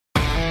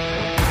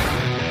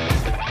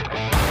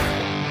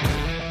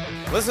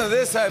Listen to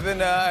this.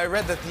 I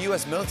read that the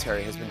U.S.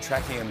 military has been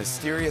tracking a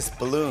mysterious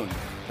balloon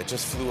that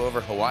just flew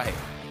over Hawaii.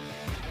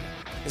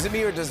 Is it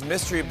me, or does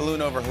mystery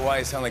balloon over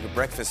Hawaii sound like a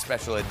breakfast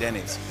special at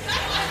Denny's?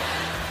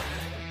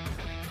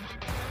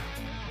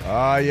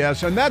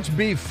 Yes, and that's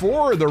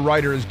before the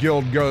Writers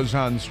Guild goes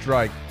on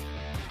strike.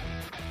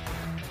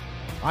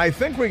 I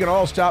think we can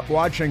all stop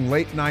watching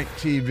late-night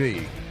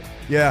TV.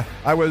 Yeah,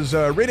 I was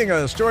reading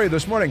a story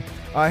this morning.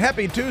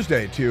 Happy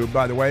Tuesday to you,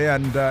 by the way,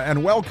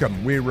 and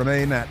welcome. We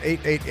remain at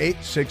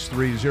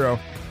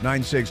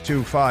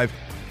 888-630-9625.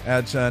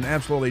 That's an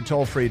absolutely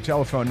toll-free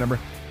telephone number.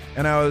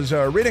 And I was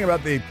reading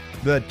about the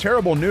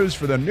terrible news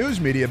for the news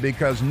media,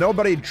 because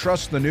nobody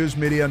trusts the news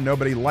media.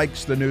 Nobody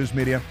likes the news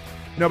media.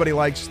 Nobody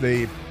likes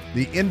the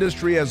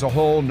industry as a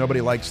whole.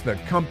 Nobody likes the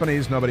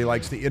companies. Nobody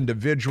likes the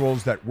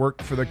individuals that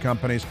work for the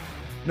companies.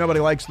 Nobody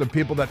likes the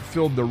people that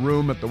filled the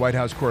room at the White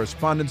House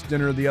Correspondents'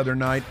 Dinner the other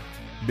night,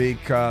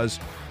 because,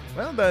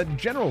 well, the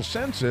general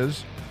sense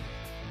is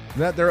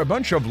that they're a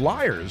bunch of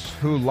liars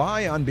who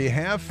lie on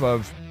behalf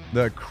of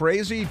the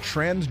crazy,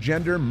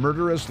 transgender,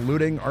 murderous,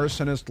 looting,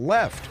 arsonist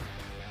left.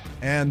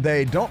 And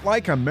they don't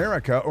like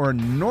America or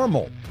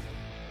normal.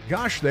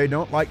 Gosh, they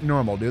don't like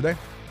normal, do they?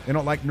 They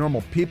don't like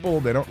normal people.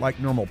 They don't like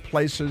normal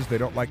places. They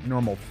don't like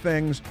normal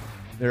things.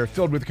 They're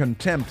filled with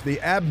contempt.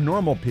 The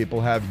abnormal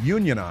people have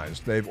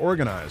unionized. They've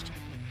organized.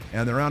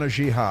 And they're on a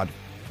jihad.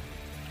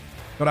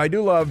 But I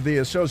do love the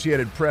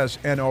Associated Press,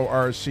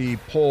 NORC,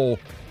 poll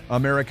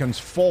Americans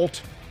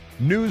fault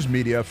news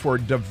media for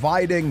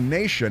dividing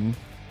nation,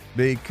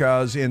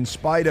 because in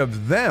spite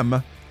of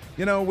them,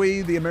 you know,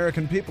 we, the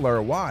American people,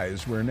 are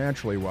wise. We're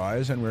naturally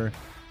wise, and we're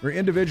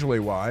individually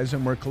wise,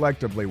 and we're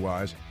collectively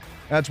wise.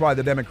 That's why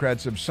the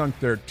Democrats have sunk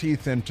their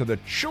teeth into the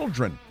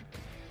children,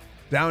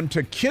 down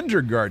to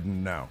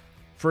kindergarten now,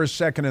 first,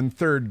 second, and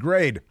third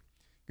grade.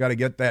 Got to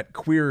get that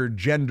queer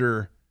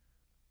gender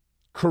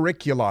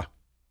curricula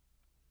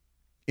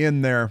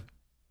in there.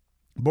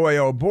 Boy,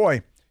 oh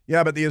boy.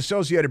 Yeah, but the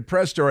Associated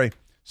Press story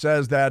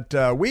says that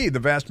we, the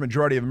vast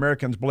majority of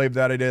Americans, believe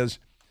that it is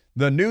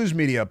the news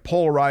media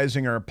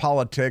polarizing our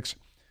politics,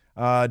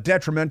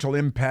 detrimental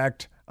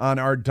impact on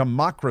our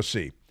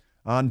democracy,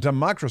 on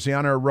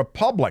our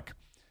republic,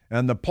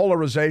 and the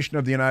polarization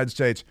of the United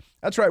States.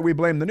 That's right, we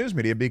blame the news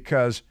media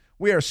because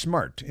we are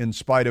smart in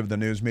spite of the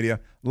news media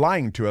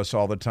lying to us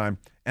all the time,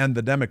 and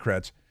the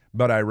Democrats.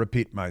 But I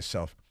repeat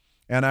myself.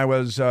 And I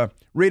was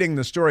reading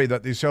the story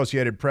that the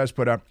Associated Press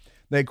put up.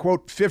 They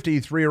quote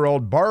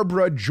 53-year-old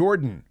Barbara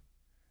Jordan,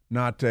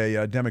 not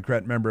a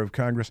Democrat member of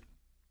Congress.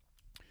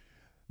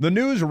 The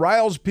news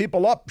riles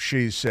people up,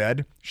 she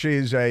said.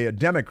 She's a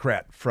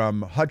Democrat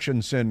from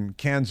Hutchinson,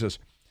 Kansas.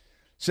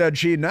 Said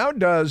she now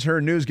does her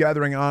news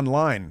gathering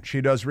online.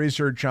 She does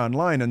research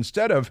online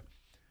instead of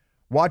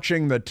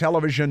watching the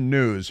television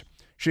news.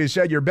 She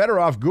said, you're better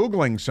off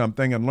Googling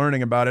something and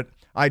learning about it.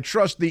 I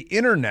trust the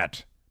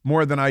internet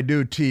more than I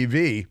do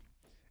TV.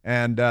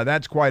 And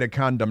that's quite a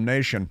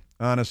condemnation.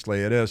 Honestly,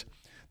 it is.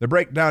 The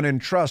breakdown in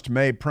trust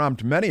may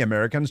prompt many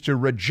Americans to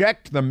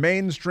reject the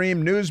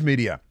mainstream news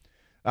media.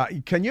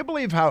 Can you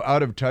believe how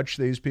out of touch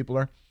these people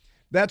are?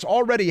 That's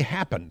already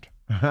happened,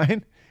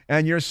 right?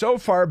 And you're so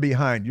far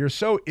behind, you're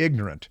so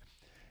ignorant,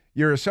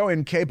 you're so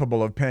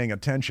incapable of paying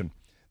attention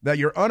that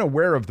you're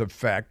unaware of the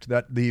fact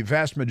that the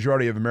vast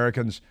majority of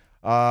Americans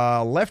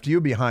left you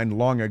behind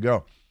long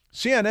ago.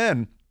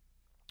 CNN,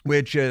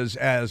 which is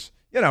as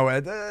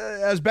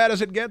bad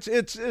as it gets,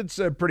 it's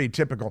pretty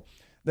typical.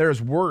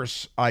 There's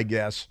worse, I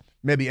guess.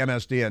 Maybe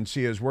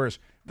MSDNC is worse,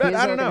 but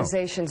I don't know.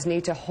 Organizations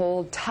need to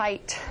hold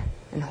tight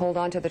and hold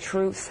on to the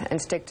truth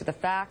and stick to the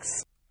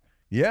facts.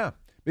 Yeah.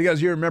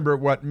 Because you remember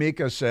what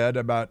Mika said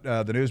about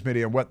the news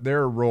media and what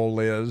their role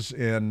is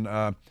in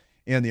the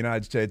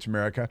United States of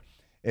America.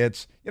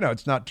 It's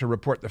not to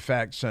report the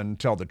facts and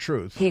tell the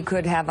truth. He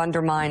could have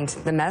undermined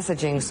the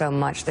messaging so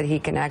much that he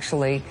can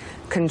actually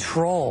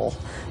control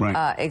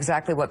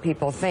exactly what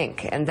people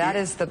think, and that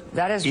is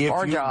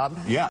our job.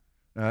 Yeah,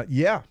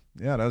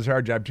 that is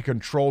our job, to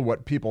control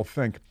what people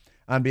think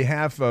on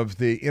behalf of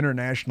the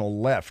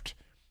international left,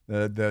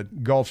 the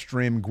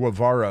Gulfstream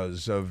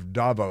Guevaras of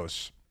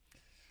Davos.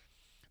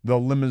 The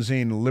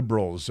limousine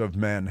liberals of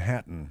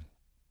Manhattan.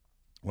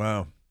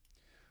 Wow.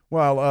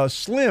 Well, a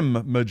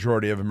slim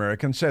majority of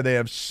Americans say they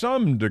have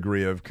some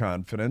degree of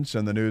confidence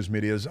in the news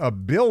media's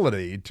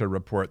ability to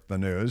report the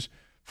news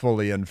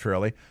fully and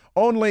fairly.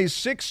 Only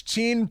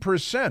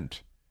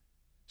 16%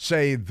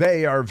 say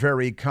they are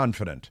very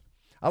confident.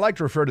 I like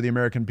to refer to the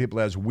American people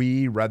as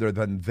we rather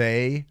than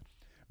they,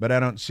 but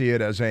I don't see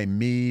it as a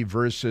me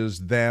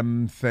versus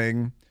them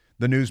thing.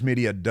 The news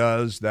media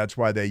does. That's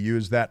why they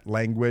use that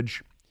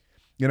language.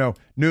 You know,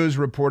 news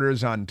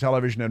reporters on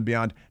television and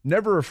beyond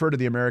never refer to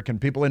the American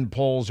people in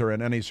polls or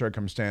in any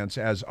circumstance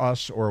as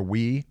us or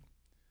we.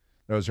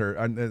 Those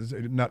are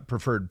not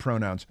preferred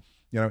pronouns.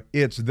 You know,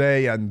 it's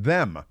they and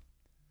them.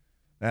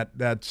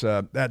 That's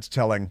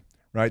telling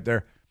right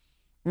there.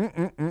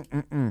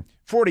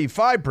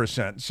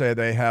 45% say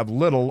they have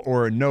little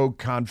or no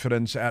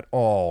confidence at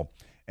all.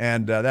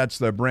 And that's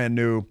the brand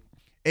new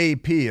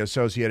AP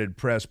Associated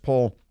Press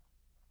poll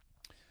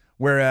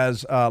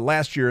Whereas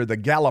last year, the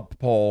Gallup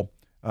poll,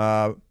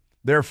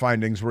 their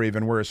findings were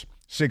even worse.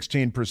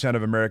 16%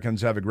 of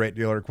Americans have a great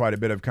deal or quite a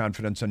bit of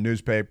confidence in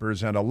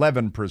newspapers, and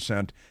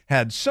 11%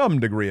 had some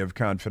degree of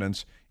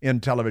confidence in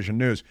television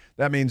news.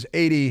 That means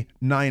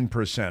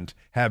 89%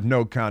 have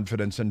no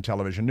confidence in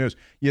television news.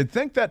 You'd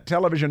think that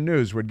television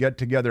news would get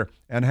together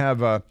and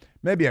have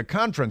maybe a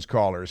conference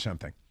call or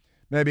something.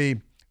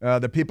 Maybe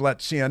the people at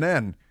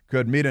CNN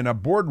could meet in a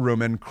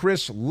boardroom, and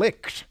Chris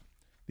Licht,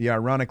 the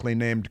ironically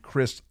named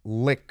Chris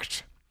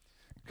Licht,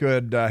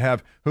 could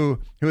have, who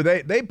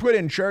they put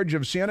in charge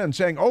of CNN,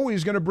 saying, oh,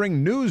 he's going to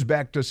bring news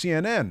back to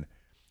CNN.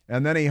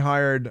 And then he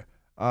hired,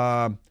 who?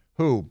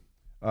 Bill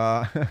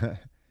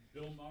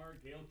Maher,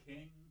 Gayle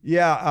King.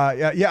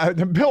 Yeah,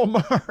 Bill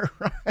Maher,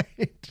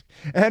 right.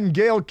 And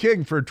Gayle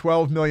King for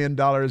 $12 million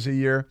a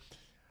year.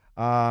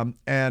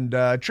 And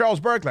Charles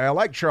Barkley. I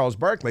like Charles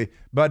Barkley,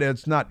 but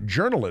it's not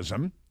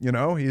journalism. You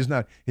know,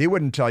 he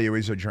wouldn't tell you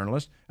he's a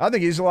journalist. I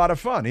think he's a lot of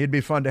fun. He'd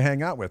be fun to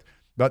hang out with,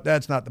 but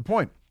that's not the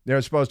point. They're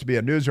supposed to be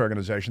a news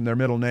organization. Their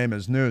middle name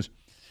is News.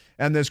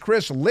 And this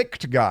Chris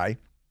Licht guy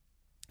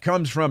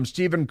comes from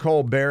Stephen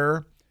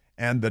Colbert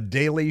and The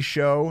Daily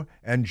Show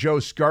and Joe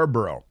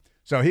Scarborough.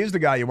 So he's the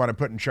guy you want to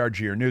put in charge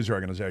of your news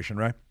organization,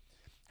 right?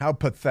 How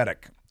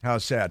pathetic. How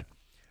sad.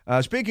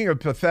 Speaking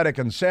of pathetic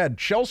and sad,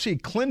 Chelsea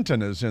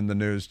Clinton is in the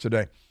news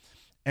today.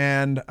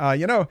 And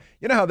you know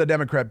how the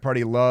Democrat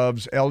Party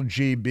loves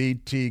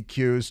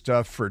LGBTQ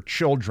stuff for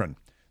children.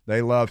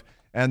 They love,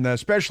 and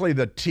especially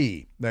the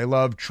T. They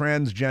love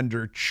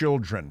transgender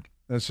children.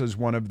 This is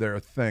one of their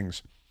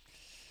things.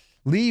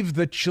 Leave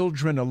the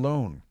children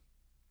alone.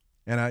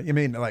 And you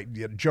mean like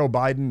Joe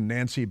Biden,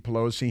 Nancy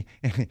Pelosi?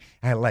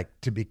 I like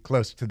to be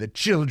close to the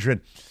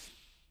children.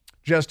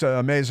 Just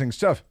amazing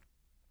stuff.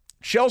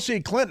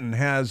 Chelsea Clinton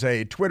has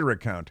a Twitter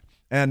account,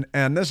 and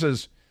this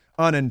is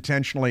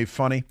unintentionally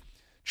funny.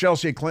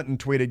 Chelsea Clinton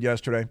tweeted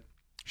yesterday.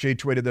 She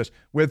tweeted this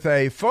with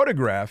a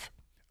photograph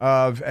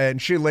of,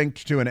 and she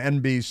linked to an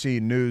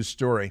NBC News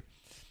story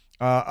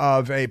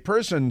of a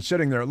person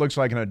sitting there. It looks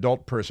like an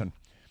adult person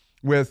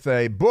with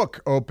a book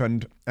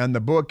opened, and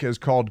the book is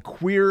called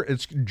Queer.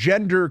 It's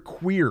Gender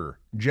Queer.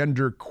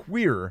 Gender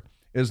Queer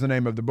is the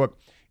name of the book.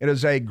 It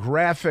is a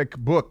graphic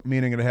book,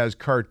 meaning it has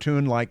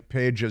cartoon-like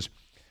pages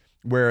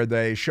where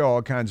they show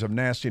all kinds of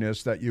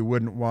nastiness that you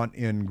wouldn't want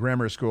in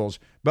grammar schools,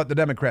 but the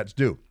Democrats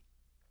do.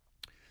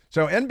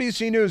 So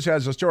NBC News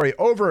has a story.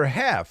 Over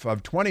half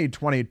of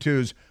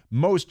 2022's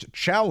most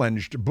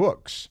challenged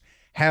books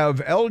have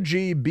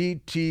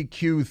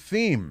LGBTQ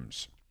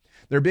themes.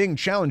 They're being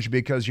challenged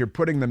because you're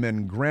putting them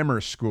in grammar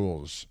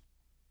schools.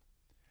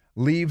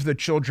 Leave the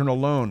children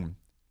alone.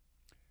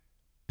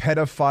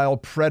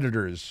 Pedophile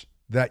predators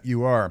that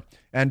you are.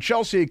 And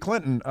Chelsea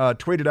Clinton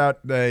tweeted out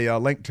a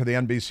link to the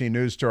NBC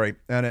News story,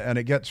 and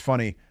it gets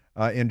funny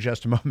in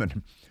just a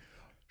moment.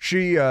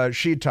 She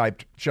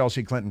typed,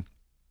 Chelsea Clinton.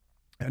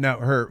 Now,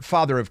 her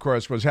father, of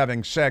course, was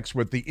having sex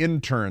with the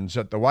interns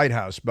at the White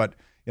House, but,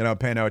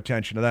 pay no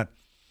attention to that.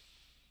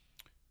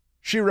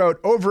 She wrote,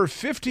 over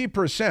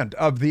 50%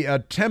 of the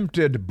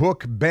attempted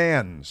book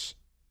bans,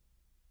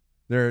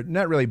 they're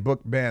not really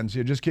book bans,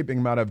 you're just keeping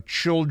them out of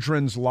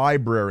children's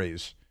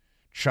libraries,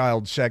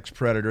 child sex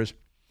predators.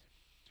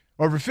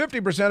 Over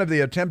 50% of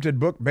the attempted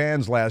book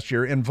bans last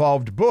year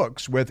involved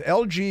books with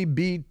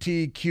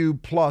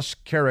LGBTQ plus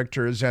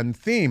characters and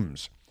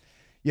themes.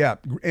 Yeah,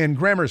 in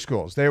grammar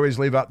schools. They always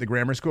leave out the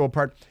grammar school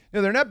part.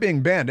 They're not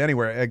being banned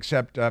anywhere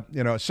except,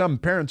 some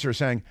parents are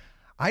saying,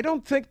 I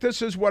don't think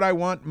this is what I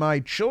want my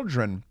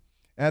children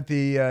at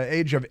the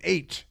age of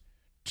 8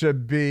 to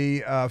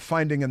be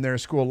finding in their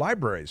school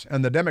libraries.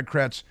 And the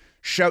Democrats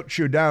shout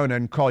you down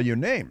and call you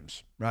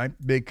names, right?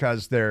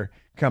 Because they're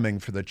coming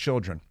for the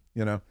children,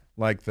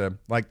 like the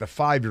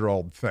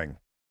 5-year-old thing.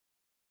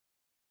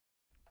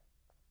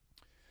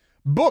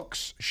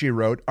 Books, she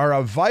wrote, are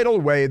a vital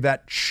way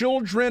that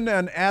children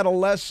and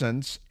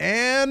adolescents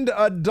and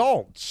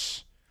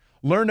adults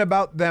learn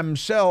about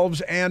themselves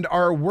and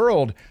our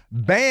world.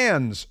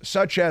 Bans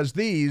such as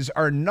these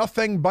are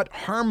nothing but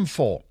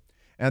harmful.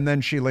 And then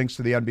she links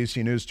to the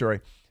NBC News story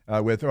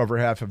with over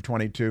half of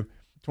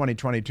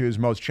 2022's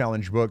most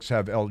challenged books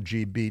have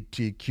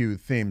LGBTQ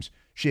themes.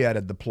 She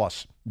added the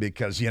plus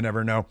because you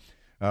never know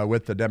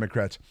with the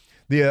Democrats.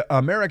 The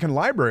American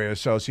Library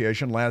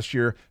Association last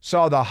year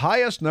saw the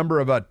highest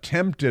number of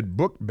attempted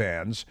book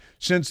bans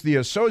since the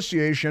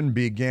association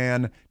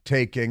began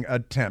taking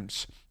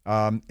attempts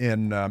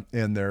in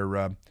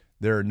their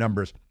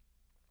numbers.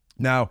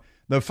 Now,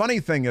 the funny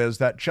thing is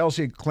that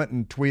Chelsea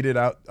Clinton tweeted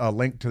out a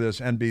link to this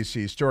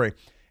NBC story,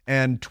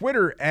 and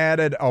Twitter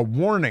added a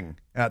warning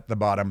at the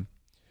bottom.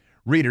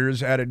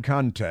 Readers added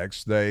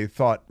context they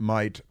thought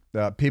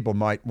people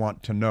might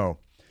want to know.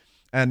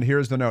 And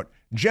here's the note.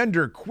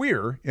 Gender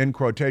Queer, in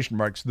quotation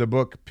marks, the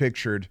book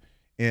pictured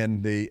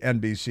in the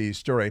NBC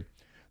story.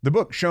 The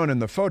book shown in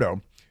the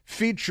photo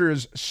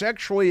features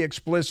sexually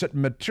explicit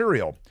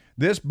material.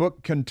 This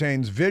book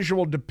contains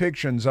visual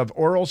depictions of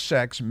oral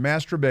sex,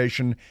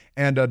 masturbation,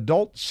 and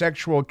adult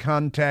sexual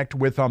contact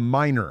with a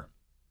minor.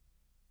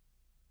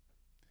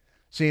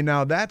 See,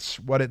 now that's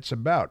what it's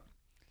about.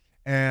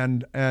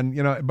 And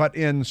but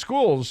in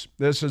schools,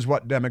 this is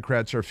what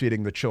Democrats are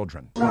feeding the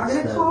children. We're not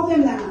going to call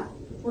them that.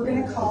 We're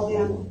going to call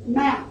them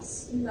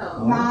MAPs. No.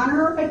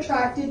 Minor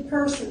attracted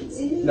persons.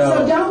 No.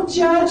 So don't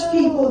judge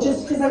people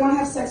just because they want to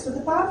have sex with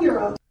a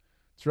 5-year-old.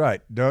 That's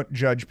right. Don't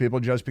judge people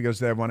just because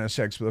they want to have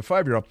sex with a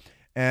 5-year-old.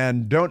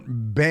 And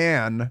don't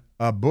ban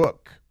a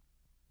book,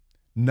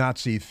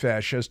 Nazi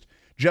fascist,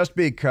 just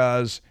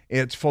because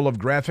it's full of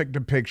graphic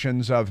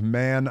depictions of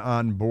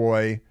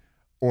man-on-boy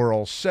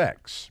oral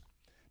sex.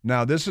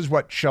 Now, this is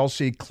what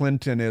Chelsea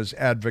Clinton is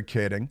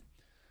advocating,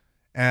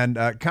 and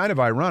kind of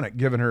ironic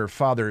given her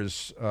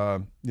father's,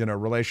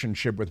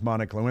 relationship with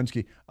Monica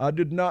Lewinsky. I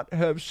did not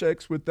have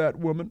sex with that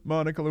woman,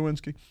 Monica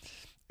Lewinsky.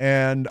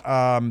 And,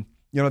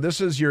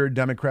 this is your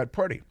Democrat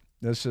Party.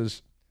 This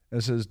is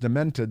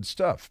demented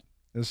stuff.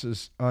 This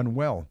is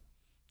unwell.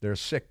 They're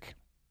sick.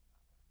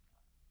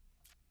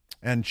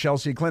 And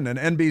Chelsea Clinton,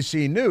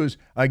 NBC News,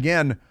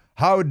 again,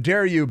 how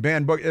dare you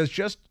ban books? It's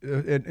just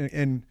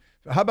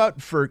how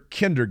about for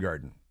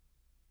kindergarten?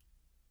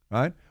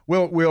 Right?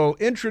 We'll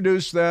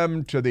introduce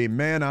them to the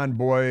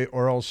man-on-boy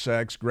oral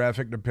sex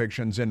graphic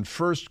depictions in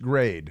first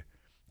grade.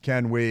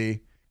 Can we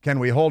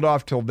hold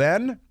off till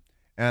then?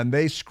 And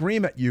they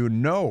scream at you,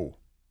 no.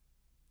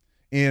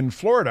 In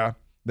Florida,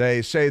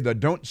 they say the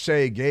Don't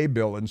Say Gay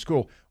bill in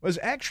school was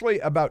actually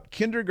about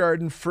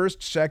kindergarten,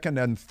 first, second,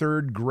 and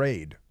third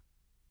grade.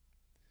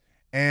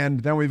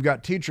 And then we've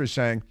got teachers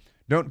saying,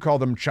 don't call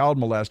them child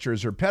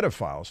molesters or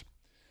pedophiles.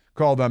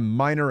 Call them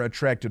minor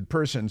attracted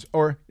persons,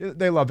 or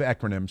they love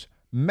acronyms,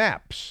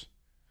 MAPS.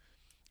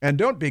 And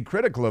don't be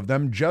critical of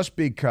them just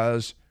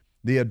because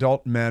the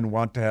adult men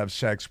want to have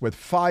sex with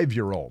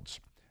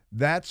 5-year-olds.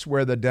 That's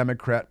where the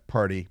Democrat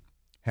Party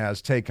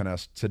has taken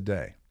us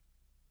today.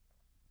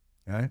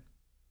 Okay?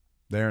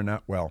 They're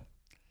not well.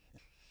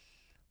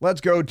 Let's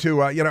go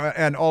to,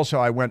 and also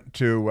I went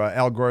to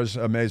Al Gore's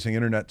Amazing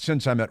Internet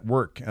since I'm at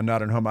work and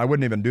not at home. I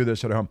wouldn't even do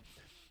this at home.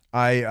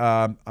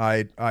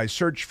 I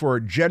searched for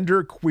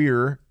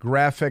genderqueer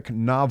graphic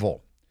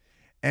novel.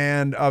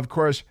 And of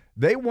course,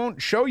 they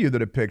won't show you the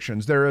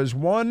depictions. There is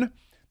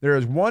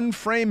one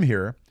frame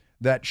here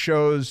that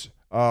shows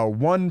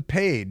one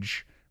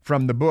page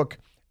from the book,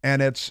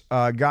 and it's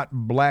got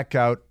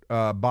blackout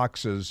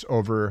boxes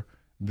over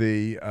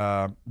the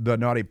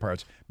naughty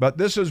parts. But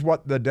this is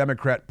what the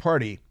Democrat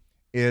Party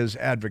is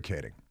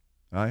advocating,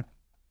 right?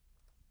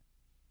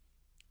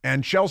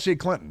 And Chelsea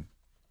Clinton,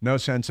 no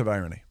sense of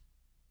irony.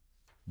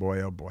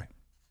 Boy, oh boy.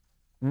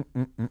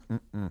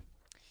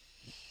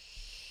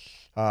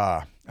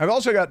 I've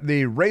also got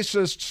the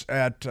racists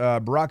at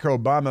Barack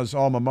Obama's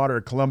alma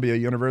mater, Columbia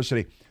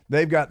University.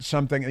 They've got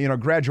something,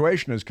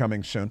 graduation is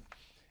coming soon.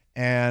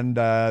 And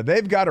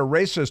they've got a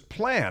racist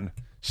plan.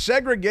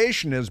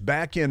 Segregation is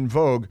back in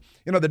vogue.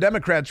 The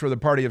Democrats were the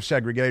party of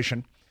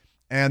segregation,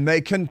 and they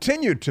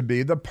continue to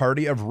be the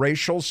party of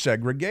racial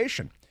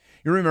segregation.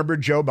 You remember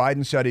Joe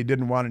Biden said he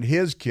didn't want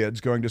his kids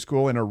going to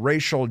school in a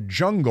racial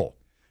jungle.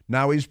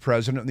 Now he's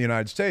president of the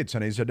United States,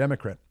 and he's a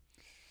Democrat.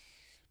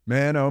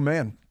 Man, oh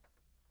man.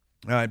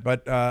 All right,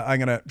 but I'm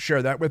going to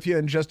share that with you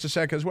in just a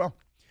sec as well.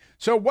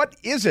 So what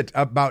is it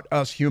about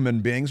us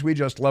human beings? We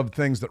just love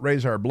things that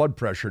raise our blood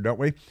pressure, don't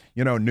we?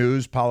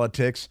 News,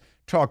 politics,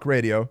 talk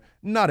radio,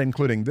 not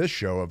including this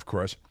show, of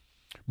course.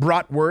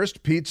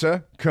 Bratwurst,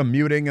 pizza,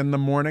 commuting in the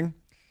morning.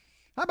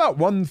 How about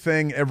one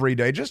thing every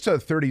day, just a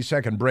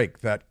 30-second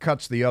break that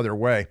cuts the other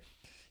way?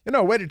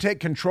 A way to take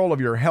control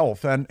of your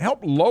health and help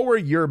lower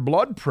your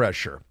blood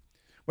pressure.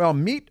 Well,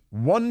 meet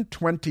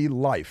 120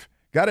 Life.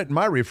 Got it in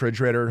my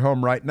refrigerator at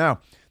home right now.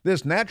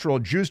 This natural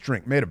juice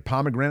drink made of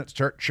pomegranates,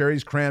 tart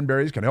cherries,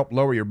 cranberries can help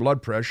lower your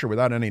blood pressure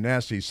without any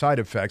nasty side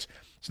effects.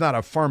 It's not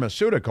a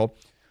pharmaceutical.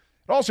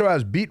 It also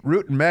has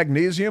beetroot and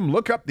magnesium.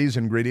 Look up these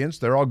ingredients.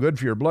 They're all good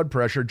for your blood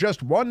pressure.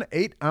 Just 1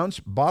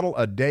 8-ounce bottle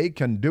a day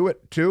can do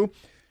it too.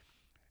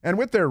 And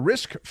with their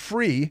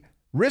risk-free,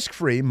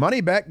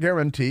 money-back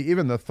guarantee,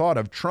 even the thought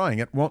of trying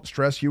it won't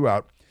stress you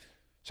out.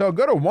 So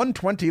go to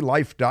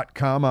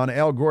 120life.com on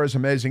Al Gore's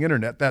Amazing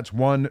Internet. That's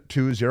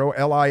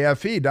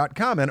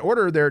 120life.com and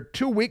order their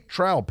 2-week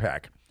trial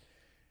pack.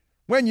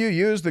 When you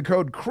use the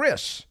code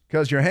Chris,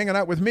 because you're hanging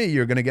out with me,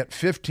 you're going to get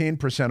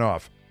 15%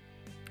 off.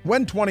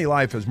 120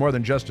 Life is more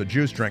than just a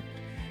juice drink.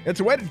 It's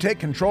a way to take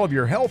control of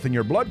your health and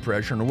your blood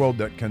pressure in a world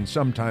that can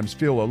sometimes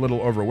feel a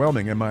little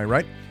overwhelming, am I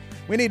right?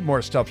 We need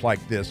more stuff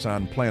like this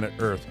on planet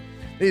Earth.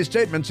 These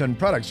statements and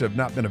products have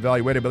not been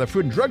evaluated by the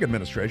Food and Drug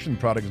Administration. The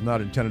product is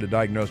not intended to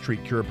diagnose,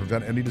 treat, cure, or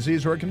prevent any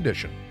disease or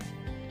condition.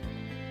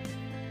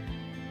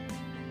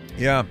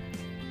 Yeah.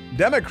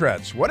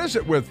 Democrats, what is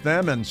it with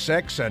them and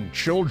sex and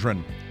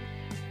children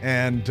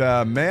and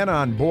man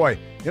on boy?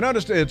 You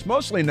notice it's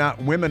mostly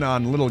not women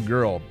on little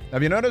girl.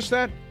 Have you noticed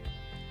that?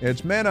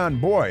 It's men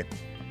on boy.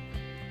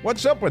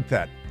 What's up with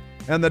that?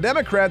 And the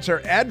Democrats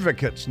are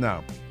advocates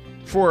now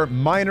for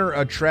minor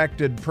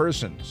attracted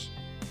persons.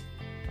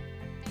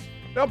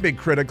 Don't be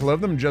critical of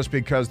them just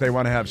because they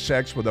want to have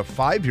sex with a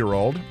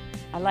 5-year-old.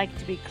 I like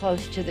to be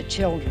close to the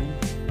children.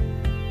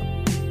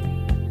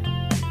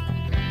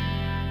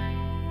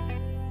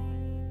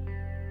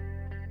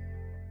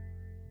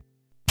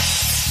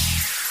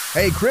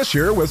 Hey, Chris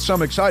here with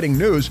some exciting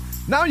news.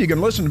 Now you can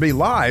listen to me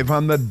live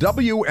on the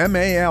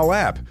WMAL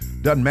app.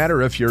 Doesn't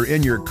matter if you're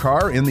in your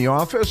car, in the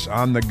office,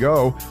 on the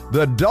go.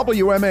 The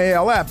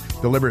WMAL app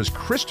delivers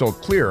crystal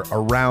clear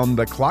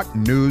around-the-clock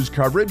news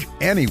coverage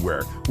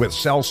anywhere with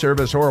cell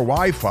service or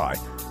Wi-Fi.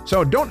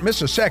 So don't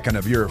miss a second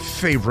of your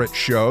favorite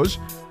shows.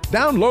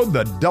 Download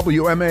the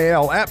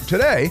WMAL app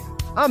today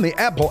on the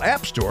Apple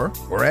App Store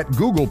or at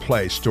Google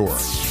Play Store.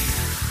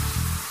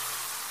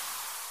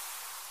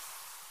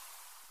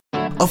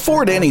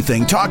 Afford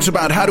Anything talks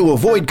about how to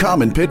avoid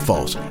common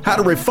pitfalls, how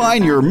to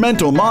refine your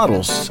mental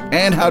models,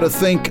 and how to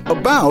think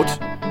about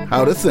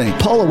how to think.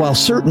 Paula, while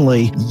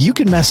certainly you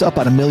can mess up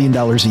on $1 million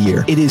a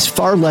year, it is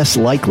far less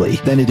likely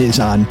than it is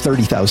on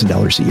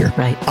 $30,000 a year.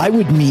 Right. I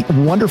would meet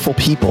wonderful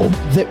people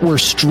that were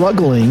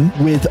struggling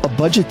with a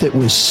budget that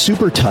was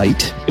super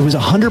tight. It was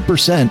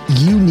 100%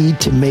 you need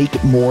to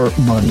make more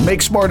money.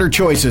 Make smarter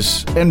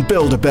choices and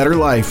build a better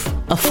life.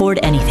 Afford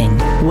Anything,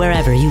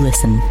 wherever you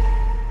listen.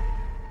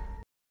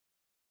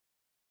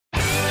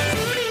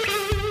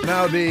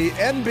 Now the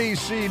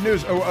NBC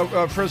News.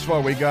 First of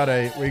all, we got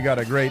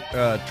a great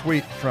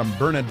tweet from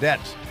Bernadette.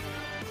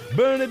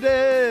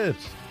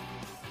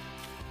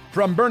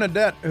 From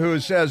Bernadette, who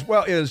says,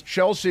 "Well, is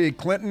Chelsea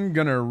Clinton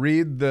gonna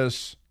read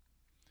this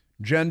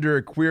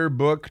gender queer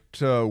book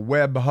to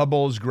Webb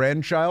Hubbell's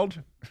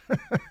grandchild?"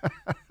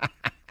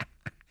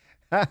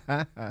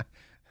 To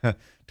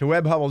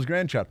Webb Hubbell's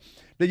grandchild.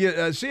 Did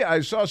you see? I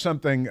saw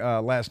something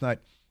last night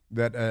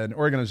that an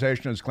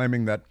organization is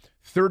claiming that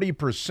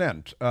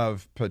 30%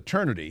 of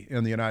paternity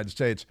in the United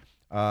States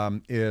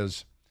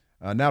is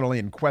not only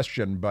in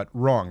question, but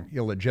wrong,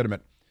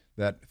 illegitimate.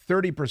 That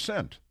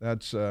 30%,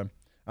 that's, I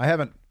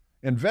haven't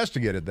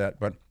investigated that,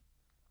 but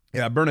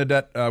yeah,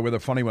 Bernadette with a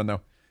funny one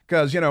though,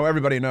 because,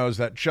 everybody knows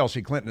that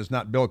Chelsea Clinton is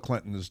not Bill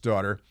Clinton's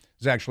daughter.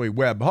 It's actually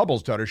Webb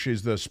Hubbell's daughter.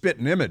 She's the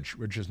spitting image,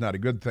 which is not a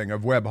good thing,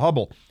 of Webb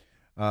Hubbell,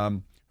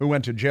 who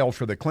went to jail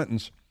for the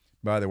Clintons,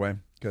 by the way,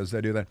 because they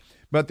do that.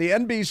 But the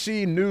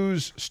NBC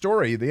News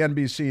story, they have,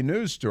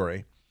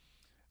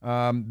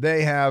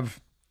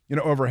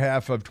 over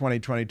half of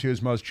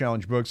 2022's most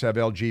challenged books have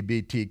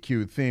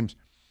LGBTQ themes,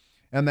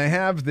 and they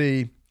have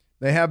the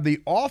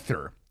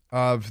author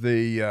of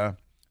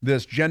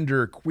this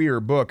gender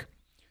queer book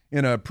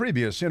in a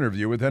previous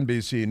interview with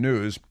NBC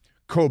News,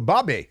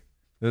 Kobabe.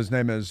 His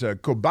name is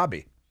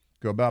Kobabe,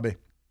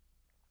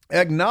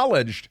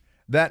 acknowledged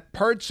that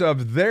parts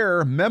of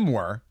their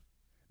memoir,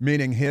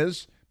 meaning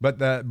his,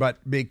 but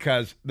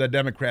because the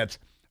Democrats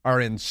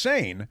are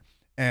insane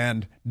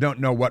and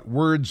don't know what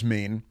words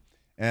mean,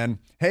 and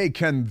hey,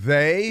 can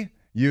they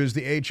use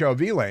the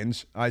HOV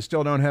lanes? I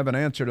still don't have an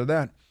answer to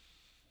that.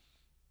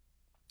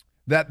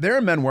 That their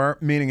memoir,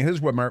 meaning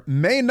his memoir,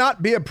 may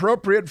not be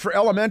appropriate for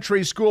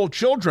elementary school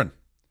children.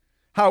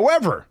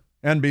 However,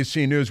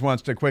 NBC News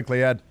wants to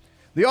quickly add,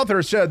 the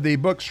author said the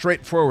book's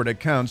straightforward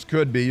accounts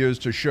could be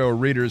used to show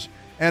readers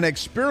an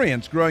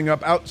experience growing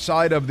up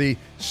outside of the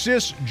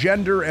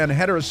cisgender and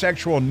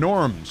heterosexual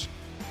norms.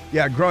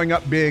 Yeah, growing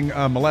up being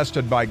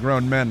molested by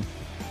grown men.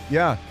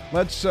 Yeah,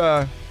 let's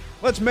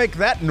make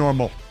that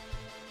normal,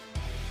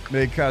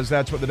 because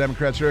that's what the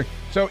Democrats are doing.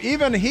 So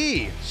even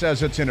he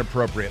says it's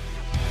inappropriate.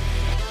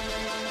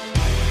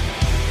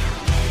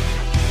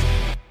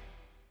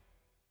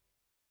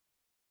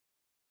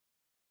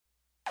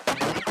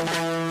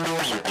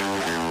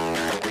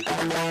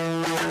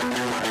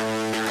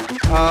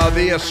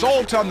 The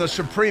assault on the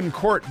Supreme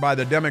Court by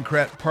the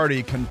Democrat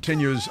Party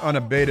continues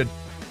unabated.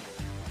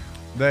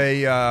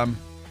 They're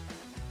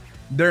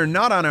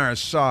not on our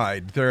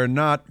side. They're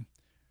not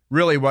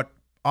really what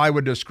I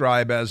would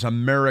describe as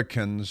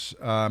Americans.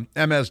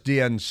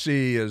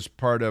 MSDNC is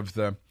part of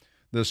the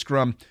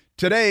scrum.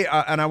 Today,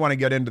 and I want to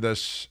get into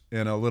this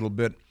in a little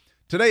bit,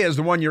 today is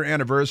the one-year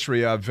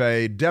anniversary of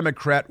a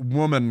Democrat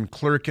woman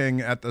clerking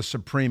at the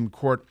Supreme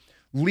Court,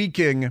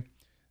 leaking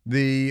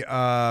the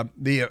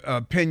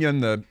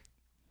opinion, the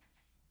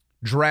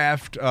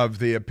draft of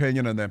the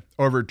opinion and the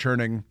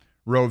overturning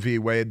Roe v.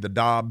 Wade, the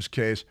Dobbs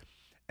case.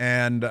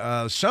 And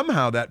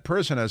somehow that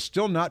person has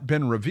still not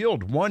been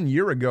revealed. 1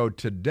 year ago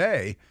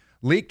today,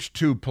 leaked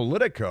to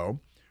Politico,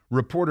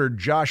 reporter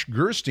Josh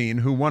Gerstein,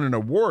 who won an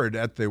award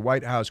at the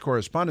White House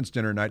Correspondents'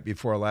 Dinner night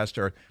before last,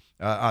 or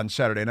on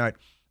Saturday night,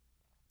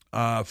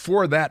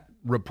 for that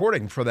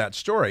reporting for that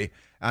story.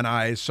 And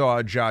I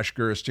saw Josh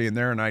Gerstein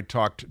there, and I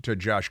talked to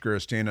Josh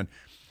Gerstein, and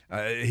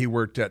he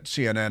worked at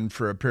CNN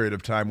for a period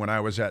of time when I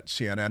was at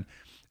CNN.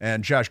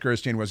 And Josh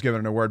Gerstein was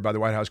given an award by the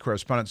White House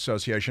Correspondents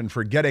Association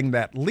for getting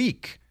that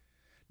leak.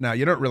 Now,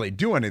 you don't really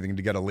do anything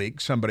to get a leak.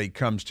 Somebody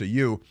comes to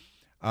you.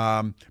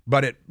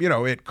 But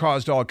it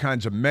caused all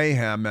kinds of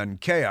mayhem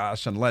and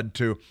chaos and led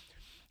to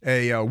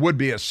a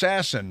would-be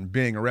assassin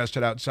being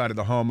arrested outside of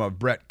the home of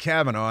Brett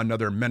Kavanaugh,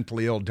 another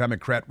mentally ill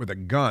Democrat with a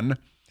gun.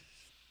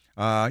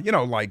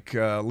 Like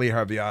Lee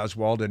Harvey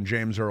Oswald and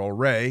James Earl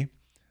Ray,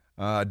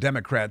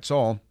 Democrats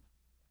all.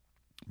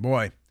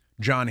 Boy,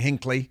 John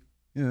Hinckley.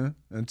 Yeah,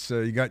 it's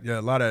you got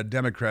a lot of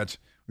Democrats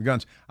with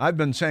guns. I've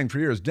been saying for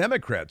years,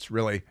 Democrats,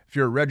 really, if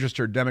you're a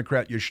registered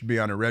Democrat, you should be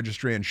on a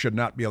registry and should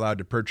not be allowed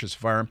to purchase a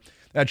firearm.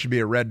 That should be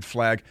a red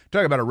flag.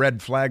 Talk about a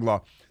red flag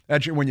law.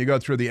 That should, when you go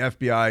through the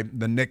FBI,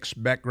 the NICS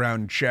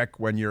background check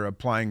when you're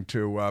applying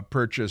to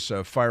purchase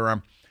a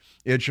firearm,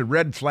 it should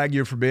red flag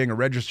you for being a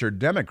registered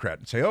Democrat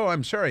and say, oh,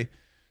 I'm sorry,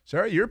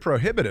 you're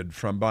prohibited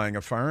from buying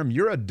a firearm.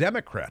 You're a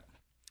Democrat.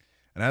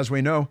 And as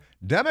we know,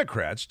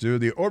 Democrats do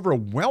the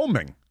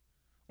overwhelming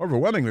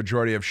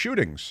majority of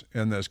shootings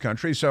in this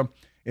country. So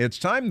it's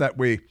time that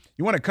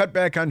you want to cut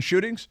back on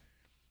shootings?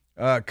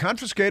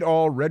 Confiscate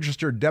all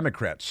registered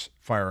Democrats'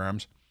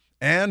 firearms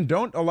and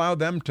don't allow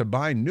them to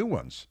buy new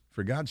ones,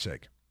 for God's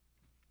sake.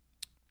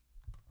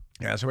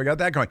 Yeah, so we got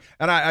that going.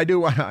 And I do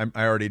want to,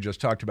 I already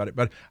just talked about it,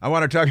 but I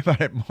want to talk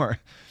about it more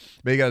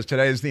because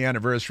today is the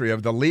anniversary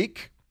of the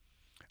leak.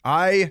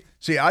 I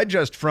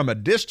just from a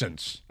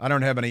distance, I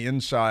don't have any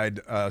inside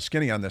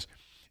skinny on this.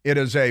 It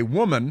is a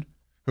woman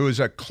who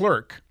is a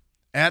clerk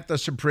at the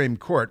Supreme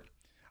Court,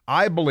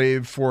 I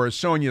believe for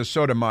Sonia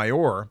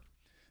Sotomayor,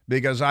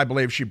 because I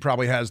believe she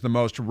probably has the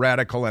most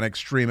radical and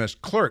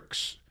extremist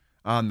clerks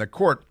on the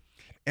court.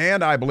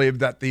 And I believe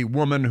that the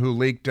woman who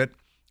leaked it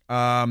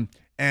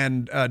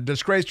and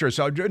disgraced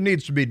herself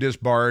needs to be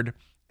disbarred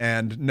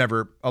and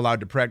never allowed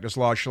to practice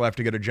law. She'll have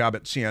to get a job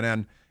at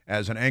CNN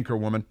as an anchor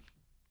woman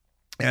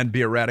and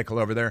be a radical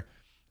over there.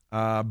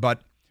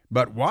 But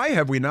why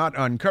have we not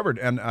uncovered,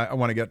 and I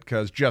want to get,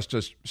 because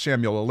Justice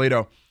Samuel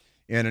Alito,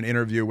 in an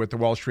interview with the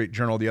Wall Street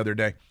Journal the other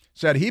day,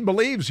 said he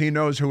believes he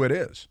knows who it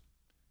is.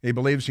 He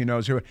believes he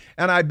knows who it is.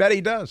 And I bet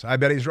he does. I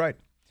bet he's right.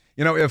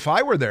 You know, if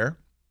I were there,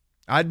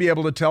 I'd be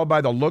able to tell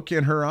by the look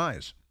in her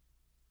eyes.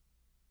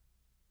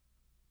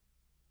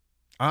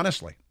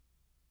 Honestly,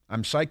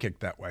 I'm psychic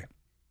that way.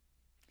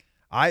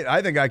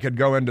 I think I could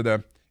go into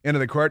the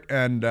court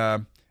and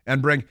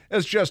bring,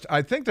 it's just,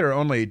 I think there are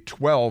only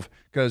 12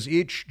 because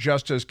each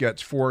justice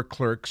gets 4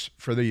 clerks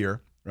for the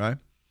year, right?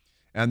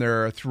 And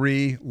there are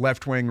 3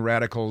 left-wing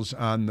radicals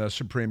on the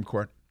Supreme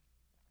Court.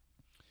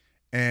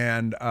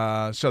 And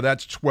so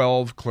that's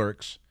 12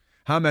 clerks.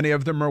 How many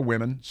of them are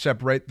women?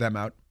 Separate them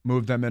out,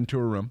 move them into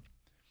a room,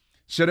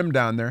 sit them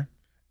down there,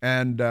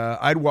 and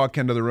I'd walk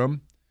into the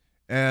room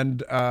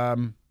and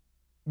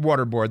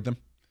waterboard them.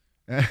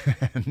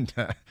 And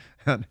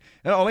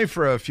only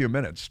for a few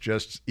minutes,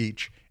 just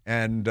each.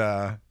 And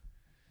I'd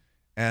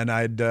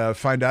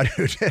find out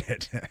who did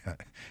it.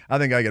 I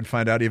think I could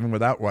find out even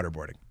without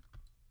waterboarding.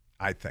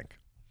 I think.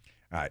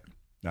 All right.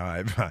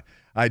 Now,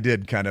 I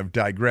did kind of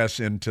digress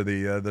into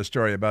the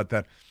story about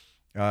that.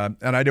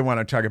 And I did want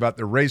to talk about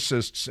the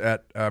racists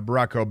at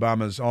Barack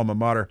Obama's alma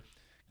mater,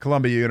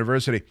 Columbia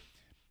University.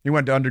 He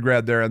went to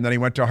undergrad there, and then he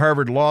went to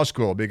Harvard Law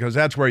School, because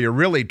that's where you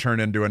really turn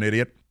into an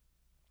idiot,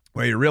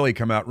 where you really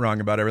come out wrong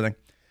about everything,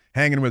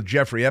 hanging with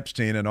Jeffrey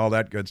Epstein and all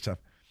that good stuff.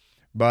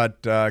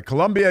 But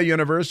Columbia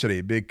University,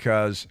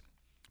 because,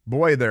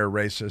 boy, they're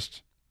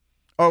racist.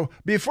 Oh,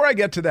 before I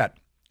get to that,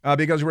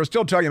 because we're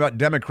still talking about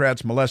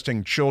Democrats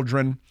molesting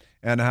children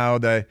and how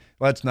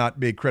let's not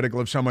be critical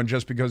of someone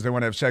just because they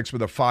want to have sex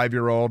with a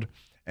 5-year-old,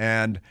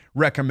 and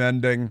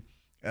recommending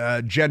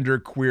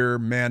genderqueer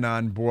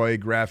man-on-boy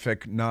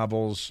graphic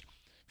novels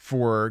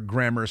for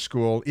grammar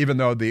school, even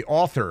though the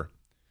author,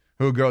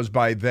 who goes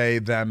by they,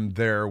 them,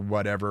 their,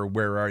 whatever,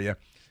 where are you?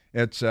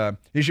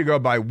 He should go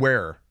by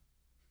where.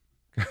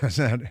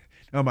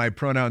 No, my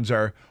pronouns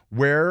are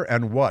where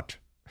and what.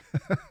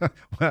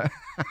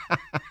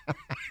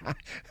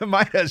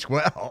 Might as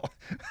well.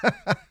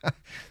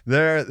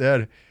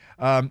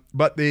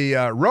 But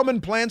the Roman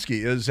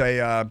Polanski is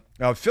a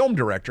film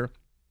director.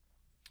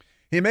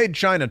 He made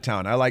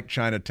Chinatown. I like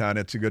Chinatown.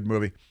 It's a good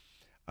movie.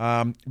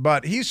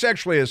 But he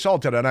sexually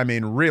assaulted, and I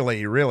mean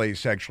really, really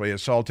sexually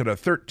assaulted a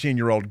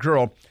 13-year-old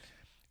girl,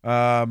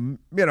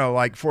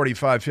 like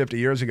 45, 50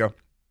 years ago.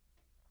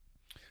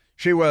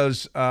 She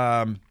was,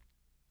 Roman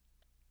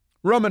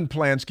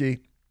Polanski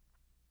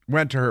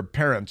went to her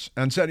parents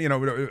and said,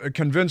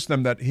 convinced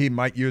them that he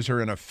might use her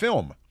in a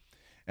film.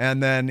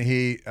 And then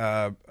he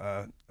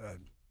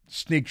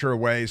sneaked her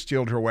away,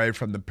 stealed her away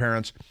from the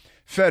parents,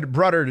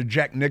 brought her to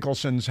Jack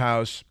Nicholson's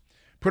house,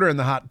 put her in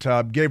the hot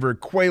tub, gave her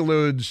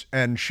Quaaludes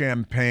and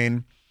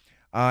champagne,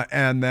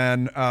 and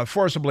then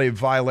forcibly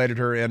violated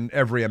her in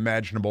every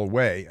imaginable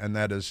way. And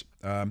that is,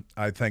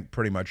 I think,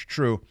 pretty much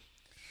true,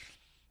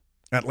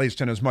 at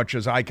least in as much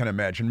as I can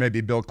imagine.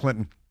 Maybe Bill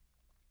Clinton.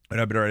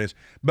 Whatever it is.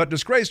 But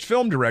disgraced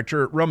film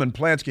director Roman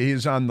Polanski,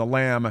 he's on the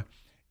lam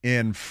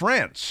in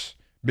France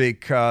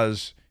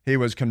because he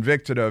was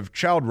convicted of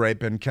child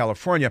rape in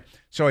California,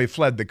 so he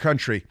fled the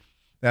country.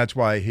 That's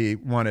why he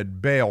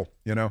wanted bail,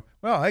 Well,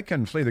 I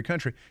can flee the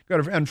country.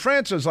 And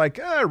France is like,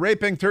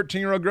 raping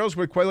 13-year-old girls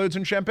with Quaaludes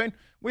and champagne?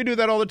 We do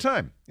that all the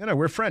time.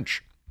 We're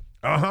French.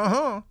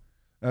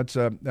 That's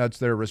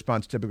their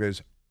response typically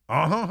is,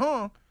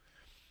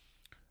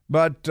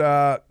 But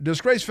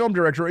disgraced film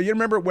director, you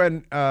remember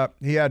when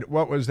he had,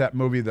 what was that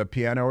movie, The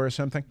Piano or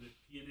something?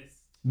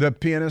 The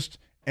Pianist.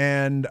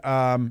 And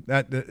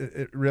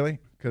really?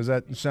 Because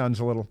that sounds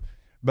a little,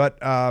 but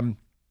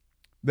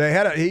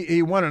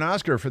He won an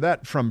Oscar for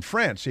that from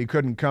France. He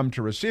couldn't come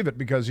to receive it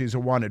because he's a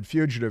wanted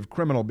fugitive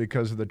criminal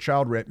because of the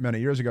child rape many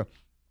years ago.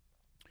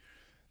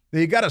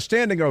 He got a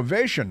standing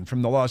ovation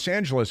from the Los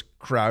Angeles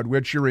crowd,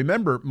 which you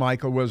remember,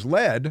 Michael, was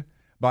led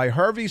by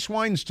Harvey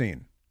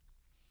Weinstein,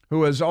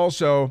 who is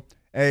also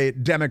a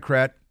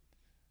Democrat,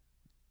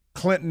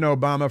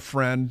 Clinton-Obama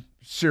friend,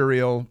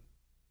 serial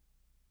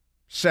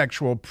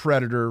sexual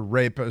predator,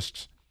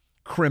 rapist,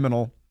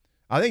 criminal.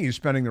 I think he's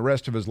spending the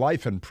rest of his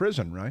life in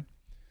prison, right?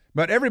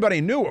 But everybody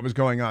knew what was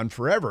going on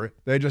forever.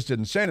 They just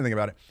didn't say anything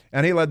about it.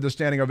 And he led the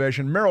standing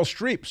ovation. Meryl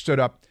Streep stood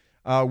up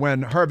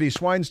when Harvey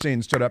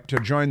Weinstein stood up to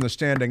join the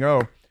standing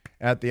O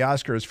at the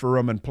Oscars for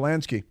Roman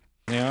Polanski.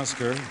 The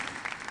Oscar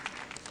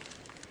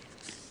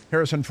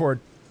Harrison Ford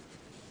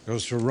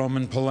goes to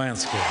Roman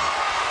Polanski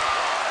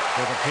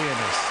for the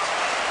pianist.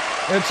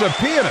 It's a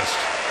pianist.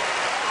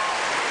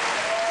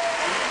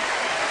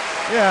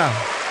 Yeah.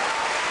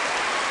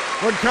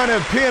 What kind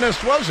of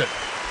pianist was it?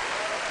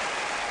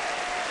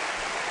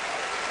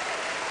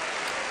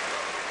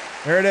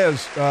 There it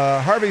is.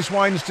 Harvey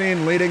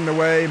Weinstein leading the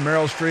way,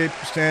 Meryl Streep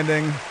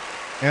standing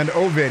and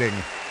ovating.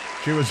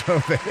 She was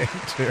ovating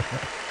too.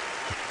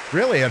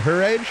 Really, at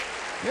her age?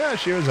 Yeah,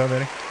 she was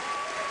ovating.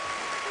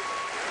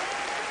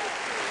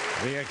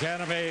 The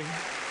Academy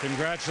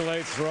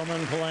congratulates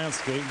Roman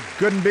Polanski.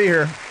 Couldn't be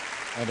here.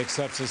 And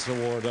accepts this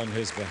award on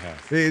his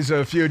behalf. He's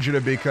a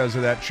fugitive because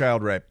of that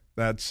child rape.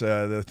 That's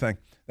the thing.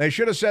 They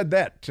should have said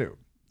that, too.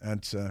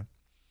 That's a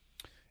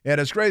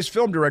disgraced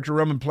film director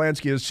Roman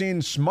Polanski is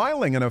seen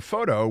smiling in a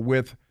photo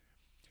with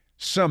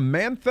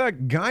Samantha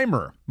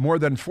Geimer more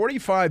than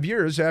 45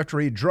 years after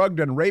he drugged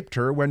and raped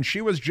her when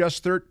she was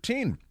just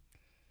 13.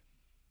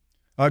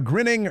 A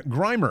grinning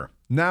Geimer,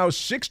 now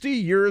 60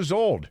 years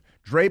old,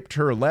 draped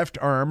her left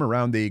arm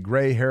around the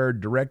gray-haired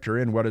director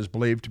in what is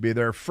believed to be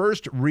their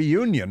first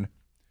reunion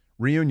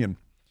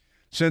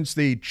since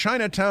the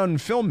Chinatown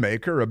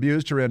filmmaker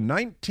abused her in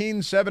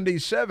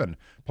 1977.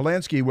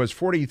 Polanski was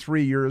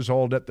 43 years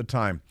old at the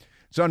time.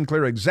 It's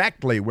unclear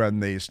exactly when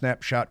the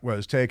snapshot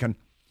was taken,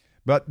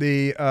 but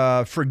the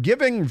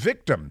forgiving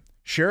victim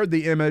shared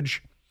the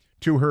image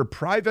to her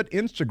private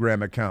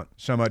Instagram account.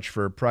 So much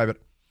for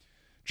private.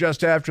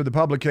 Just after the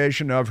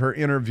publication of her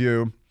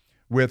interview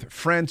with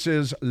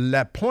France's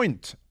La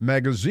Pointe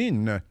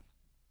magazine,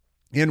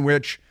 in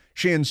which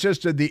she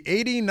insisted the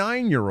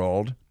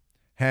 89-year-old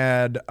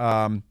had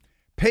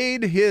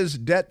paid his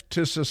debt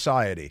to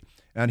society.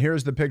 And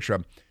here's the picture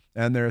of him.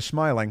 And they're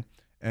smiling.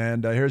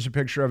 And here's a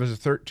picture of his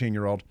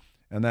 13-year-old.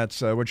 And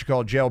that's what you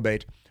call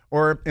jailbait.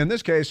 Or, in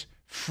this case,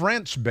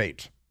 France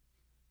bait.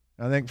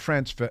 I think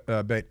France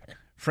bait.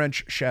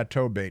 French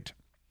chateau bait.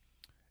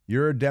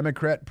 Your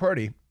Democrat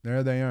Party.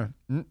 There they are.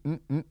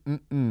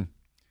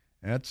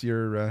 That's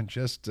your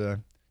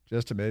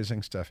just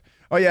amazing stuff.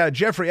 Oh, yeah,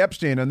 Jeffrey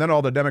Epstein, and then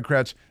all the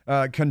Democrats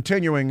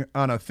continuing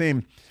on a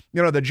theme.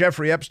 You know, the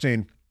Jeffrey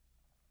Epstein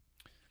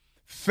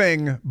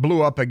thing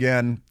blew up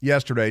again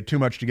yesterday. Too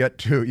much to get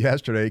to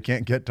yesterday.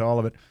 Can't get to all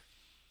of it.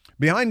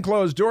 Behind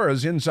closed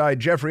doors inside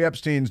Jeffrey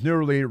Epstein's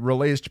newly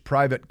released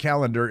private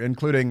calendar,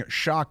 including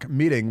shock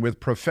meeting with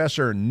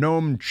Professor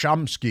Noam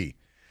Chomsky.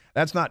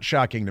 That's not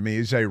shocking to me.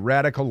 He's a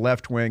radical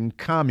left-wing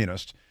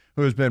communist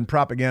who has been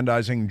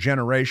propagandizing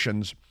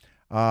generations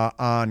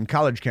on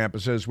college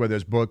campuses with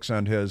his books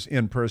and his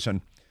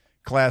in-person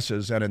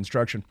classes and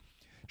instruction.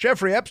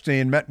 Jeffrey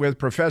Epstein met with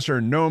Professor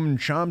Noam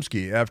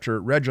Chomsky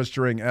after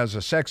registering as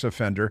a sex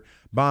offender,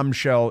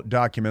 bombshell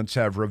documents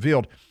have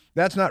revealed.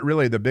 That's not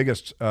really the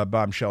biggest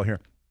bombshell here.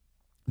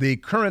 The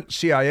current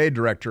CIA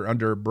director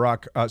under under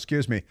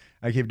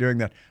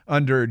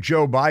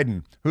Joe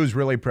Biden, who's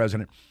really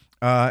president,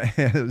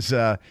 is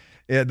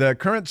the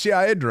current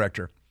CIA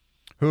director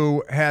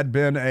who had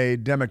been a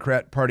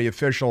Democrat Party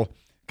official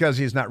because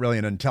he's not really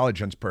an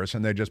intelligence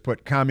person. They just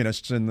put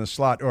communists in the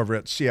slot over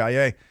at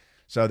CIA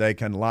so they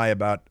can lie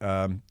about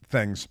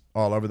things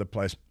all over the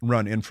place,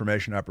 run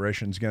information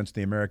operations against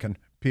the American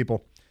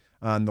people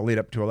on the lead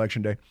up to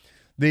Election Day.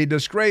 The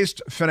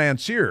disgraced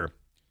financier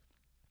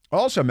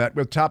also met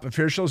with top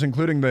officials,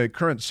 including the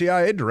current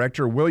CIA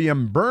director,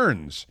 William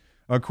Burns,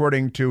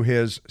 according to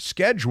his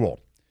schedule.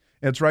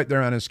 It's right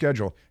there on his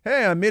schedule.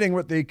 Hey, I'm meeting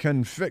with the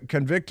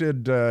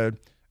convicted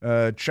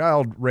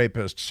child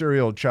rapist,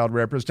 serial child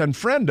rapist, and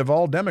friend of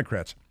all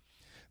Democrats.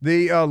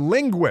 The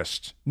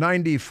linguist,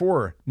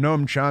 94,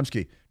 Noam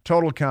Chomsky,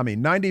 total commie,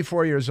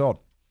 94 years old.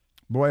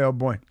 Boy, oh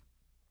boy.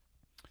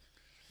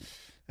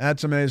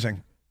 That's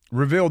amazing.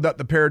 Revealed that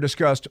the pair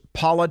discussed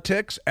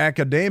politics,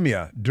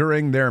 academia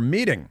during their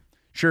meeting.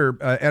 Sure,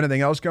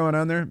 anything else going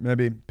on there?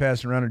 Maybe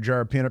passing around a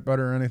jar of peanut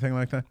butter or anything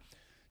like that?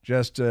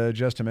 Just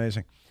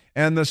amazing.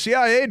 And the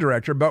CIA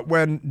director, but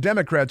when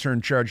Democrats are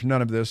in charge,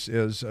 none of this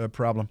is a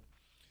problem.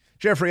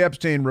 Jeffrey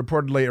Epstein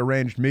reportedly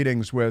arranged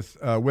meetings with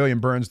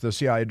William Burns, the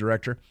CIA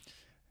director,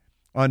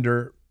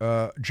 under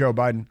Joe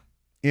Biden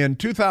in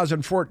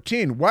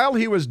 2014, while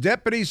he was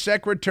Deputy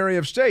Secretary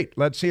of State.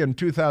 Let's see, in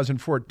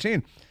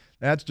 2014.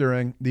 That's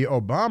during the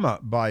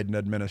Obama-Biden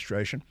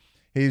administration.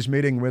 He's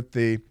meeting with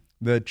the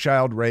the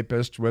child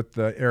rapist with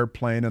the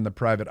airplane and the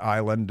private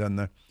island and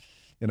the,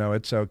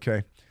 it's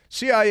okay.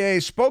 CIA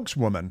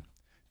spokeswoman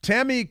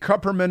Tammy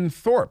Kupperman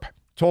Thorpe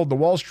told the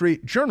Wall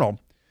Street Journal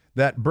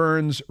that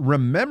Burns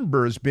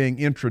remembers being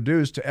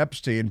introduced to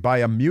Epstein by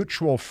a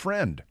mutual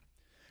friend.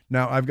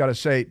 Now, I've got to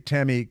say,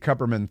 Tammy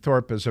Kupperman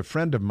Thorpe is a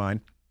friend of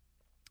mine,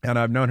 and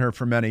I've known her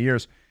for many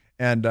years,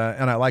 and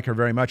I like her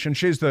very much. And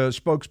she's the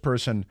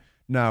spokesperson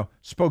now,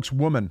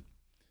 spokeswoman,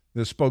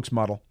 the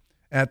spokesmodel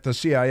at the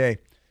CIA.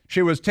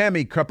 She was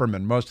Tammy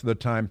Kupperman most of the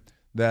time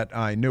that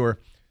I knew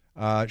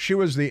her. She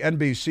was the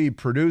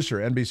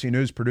NBC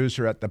News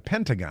producer at the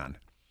Pentagon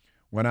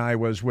when I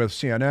was with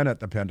CNN at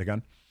the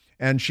Pentagon.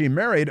 And she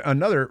married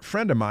another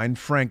friend of mine,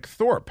 Frank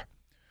Thorpe,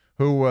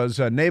 who was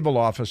a naval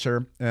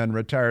officer and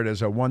retired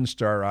as a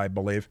one-star, I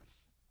believe.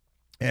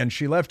 And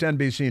she left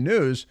NBC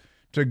News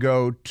to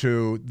go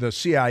to the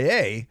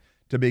CIA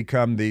to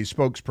become the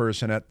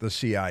spokesperson at the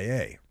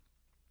CIA.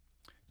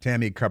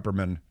 Tammy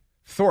Kupperman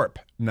Thorpe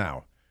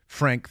now.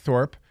 Frank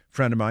Thorpe,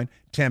 friend of mine.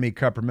 Tammy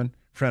Kupperman,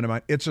 friend of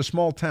mine. It's a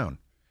small town.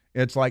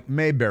 It's like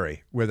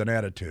Mayberry with an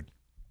attitude.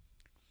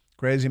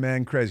 Crazy,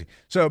 man, crazy.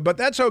 So, but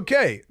that's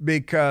okay,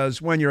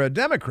 because when you're a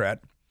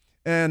Democrat,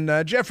 and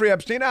Jeffrey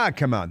Epstein,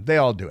 come on, they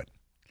all do it.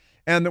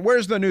 And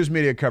where's the news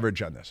media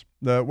coverage on this?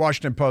 The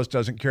Washington Post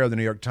doesn't care. The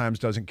New York Times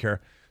doesn't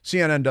care.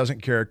 CNN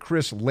doesn't care.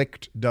 Chris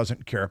Licht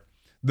doesn't care.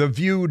 The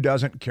View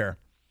doesn't care.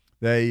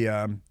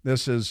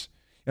 This is,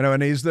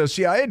 and he's the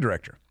CIA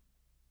director.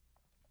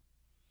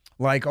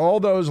 Like all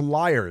those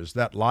liars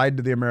that lied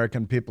to the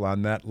American people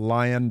on that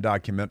Lion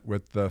document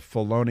with the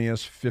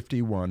felonious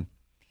 51.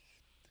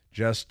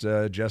 Just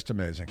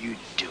amazing. You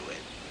do it.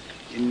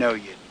 You know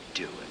you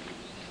do it.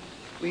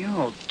 We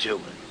all do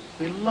it.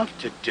 We love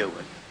to do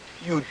it.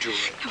 You do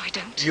it. No, I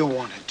don't. You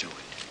want to do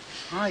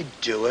it. I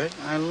do it.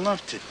 I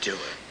love to do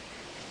it.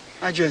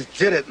 I just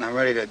did it and I'm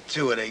ready to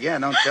do it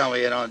again. Don't tell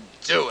me you don't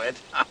do it.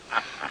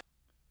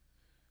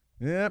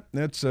 Yep,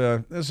 this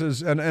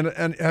is, and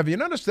have you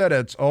noticed that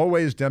it's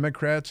always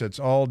Democrats? It's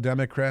all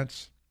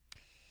Democrats.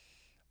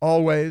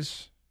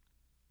 Always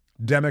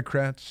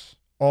Democrats.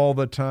 All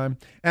the time.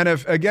 And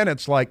if, again,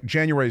 it's like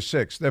January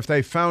 6th, if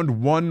they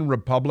found one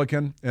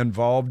Republican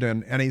involved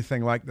in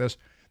anything like this,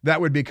 that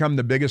would become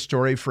the biggest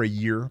story for a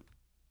year.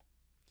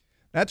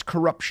 That's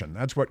corruption.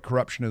 That's what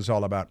corruption is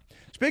all about.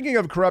 Speaking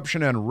of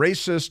corruption and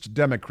racist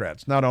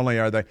Democrats, not only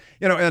are they,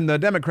 and the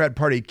Democrat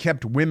Party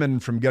kept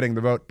women from getting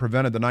the vote,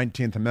 prevented the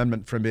 19th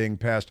Amendment from being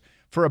passed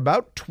for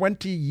about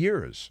 20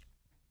 years.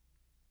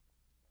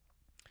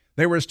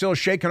 They were still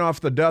shaking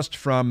off the dust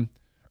from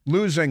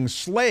losing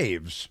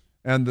slaves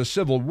and the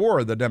Civil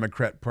War, the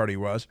Democrat Party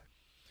was,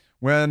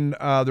 when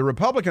the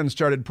Republicans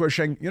started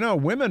pushing,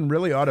 women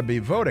really ought to be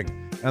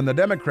voting. And the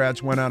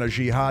Democrats went on a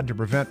jihad to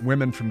prevent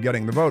women from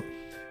getting the vote.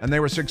 And they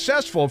were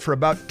successful for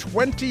about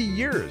 20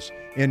 years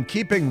in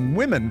keeping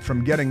women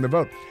from getting the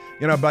vote.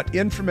 But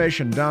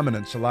information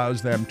dominance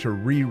allows them to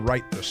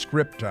rewrite the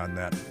script on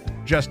that,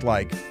 just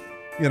like,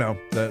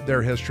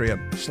 their history of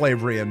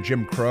slavery and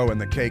Jim Crow and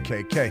the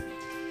KKK.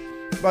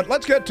 But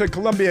let's get to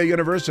Columbia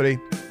University.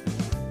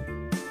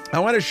 I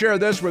want to share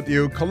this with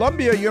you.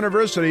 Columbia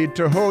University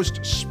to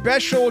host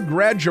special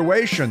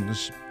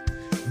graduations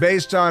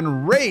based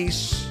on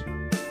race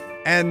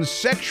and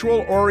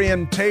sexual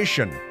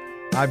orientation.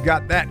 I've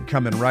got that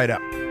coming right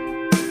up.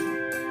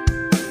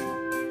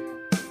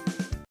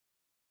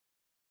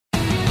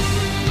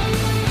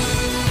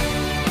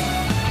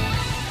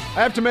 I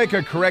have to make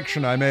a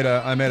correction. I made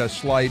a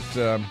slight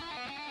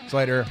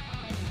error.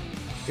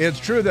 It's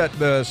true that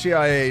the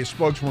CIA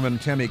spokeswoman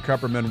Tammy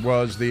Kupperman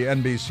was the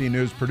NBC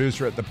News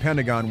producer at the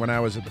Pentagon when I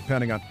was at the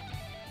Pentagon.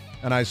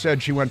 And I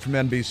said she went from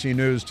NBC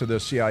News to the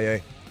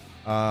CIA.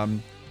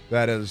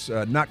 That is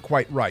not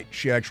quite right.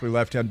 She actually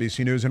left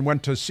NBC News and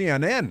went to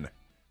CNN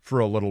for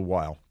a little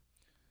while.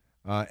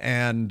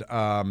 And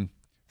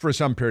for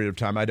some period of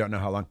time, I don't know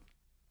how long.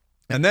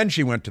 And then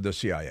she went to the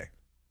CIA.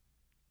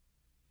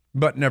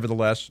 But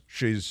nevertheless,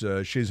 she's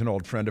an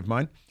old friend of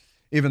mine.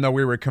 Even though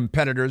we were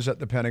competitors at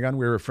the Pentagon,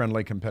 we were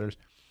friendly competitors.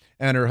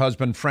 And her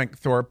husband, Frank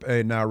Thorpe,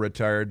 a now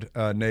retired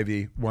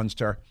Navy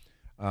one-star,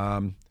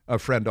 a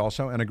friend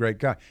also, and a great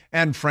guy.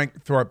 And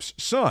Frank Thorpe's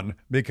son,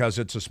 because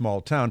it's a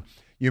small town,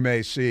 you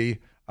may see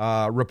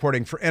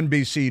reporting for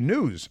NBC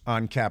News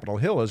on Capitol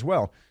Hill as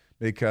well,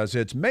 because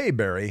it's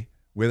Mayberry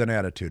with an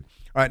attitude.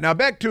 All right, now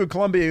back to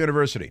Columbia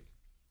University.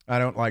 I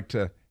don't like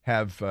to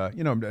have,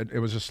 it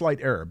was a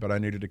slight error, but I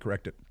needed to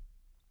correct it.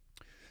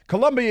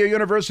 Columbia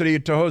University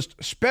to host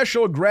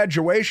special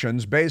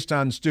graduations based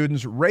on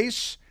students'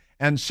 race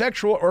and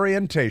sexual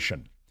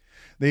orientation.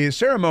 The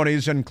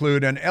ceremonies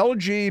include an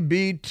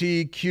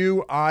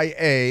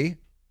LGBTQIA.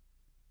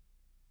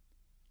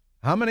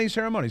 How many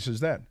ceremonies is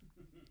that?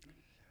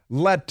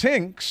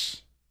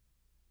 Latinx,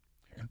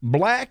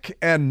 Black,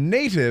 and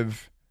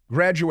Native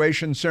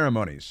graduation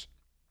ceremonies.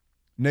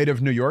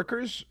 Native New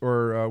Yorkers,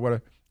 or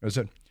what is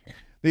it?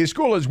 The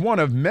school is one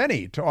of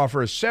many to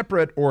offer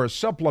separate or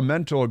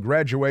supplemental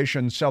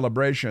graduation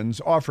celebrations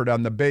offered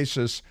on the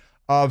basis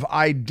of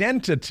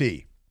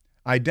identity.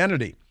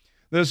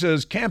 This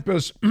is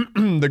Campus,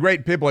 the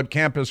great people at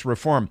Campus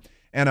Reform,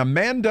 and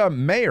Amanda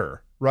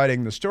Mayer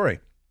writing the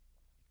story.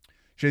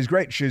 She's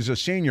great. She's a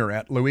senior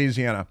at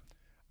Louisiana,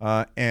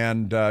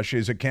 and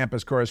she's a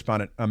campus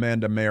correspondent,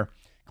 Amanda Mayer,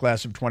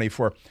 class of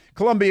 24.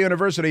 Columbia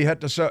University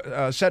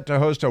set to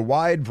host a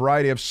wide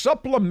variety of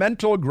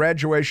supplemental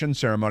graduation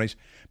ceremonies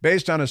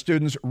based on a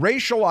student's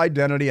racial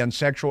identity and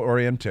sexual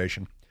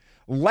orientation.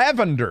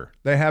 Lavender.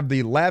 They have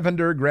the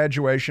Lavender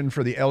graduation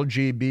for the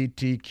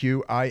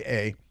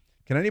LGBTQIA.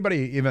 Can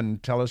anybody even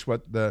tell us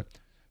what the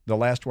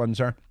last ones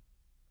are?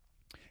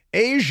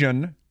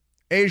 Asian,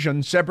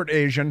 separate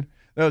Asian.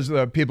 Those are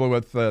the people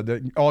with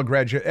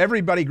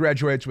everybody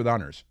graduates with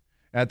honors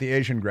at the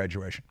Asian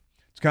graduation.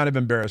 It's kind of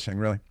embarrassing,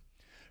 really.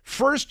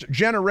 First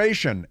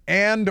generation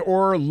and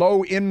or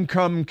low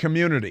income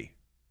community.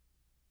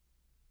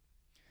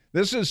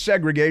 This is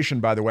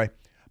segregation, by the way.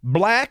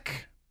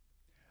 Black,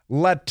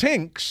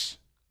 Latinx,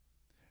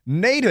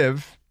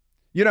 Native.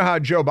 You know how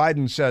Joe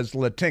Biden says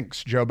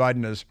Latinx. Joe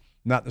Biden is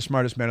not the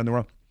smartest man in the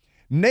world.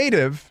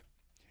 Native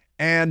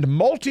and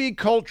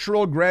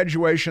multicultural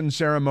graduation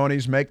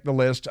ceremonies make the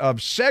list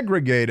of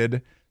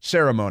segregated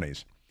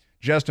ceremonies.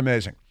 Just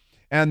amazing.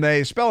 And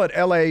they spell it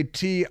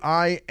Latinx,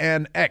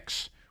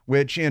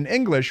 which in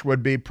English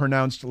would be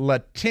pronounced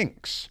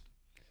Latinx.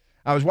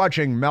 I was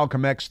watching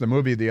Malcolm X, the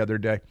movie, the other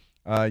day.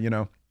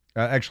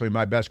 Actually,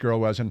 my best girl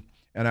was, and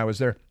I was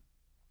there.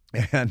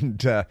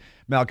 And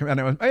Malcolm, and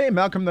I went, hey,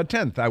 Malcolm the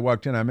 10th. I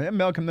walked in, I'm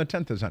Malcolm the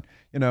 10th is on.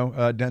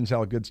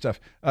 Denzel, good stuff.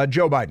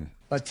 Joe Biden.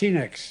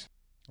 Latinx.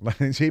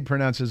 He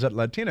pronounces it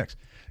Latinx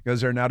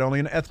because they're not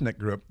only an ethnic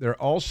group,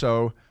 they're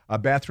also a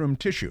bathroom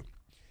tissue.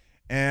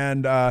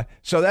 And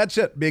so that's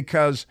it,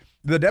 because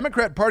the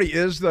Democrat Party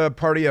is the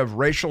party of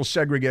racial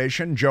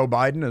segregation. Joe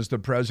Biden is the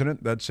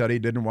president that said he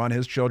didn't want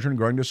his children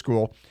going to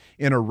school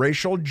in a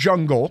racial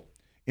jungle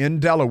in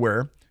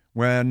Delaware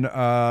when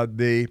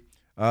the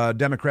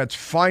Democrats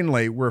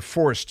finally were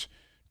forced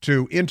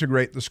to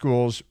integrate the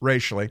schools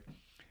racially.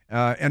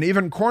 And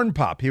even Corn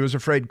Pop, he was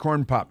afraid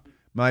Corn Pop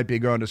might be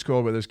going to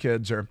school with his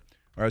kids or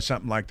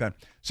something like that.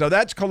 So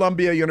that's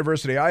Columbia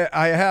University.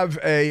 I have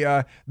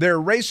they're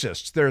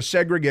racists, they're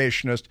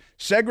segregationists.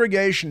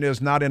 Segregation is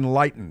not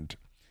enlightened.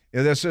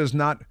 This is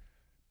not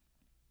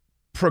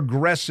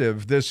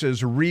progressive, this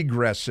is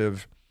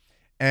regressive.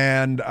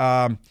 And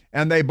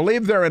they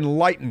believe they're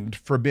enlightened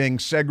for being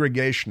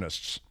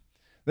segregationists.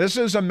 This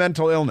is a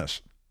mental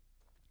illness.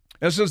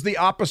 This is the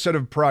opposite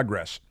of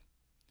progress.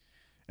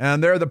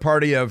 And they're the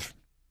party of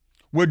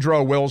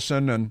Woodrow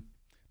Wilson and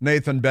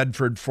Nathan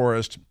Bedford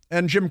Forrest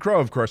and Jim Crow,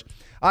 of course.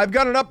 I've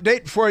got an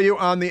update for you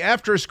on the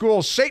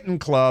after-school Satan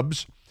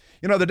clubs.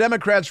 The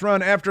Democrats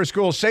run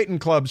after-school Satan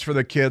clubs for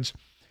the kids.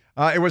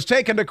 It was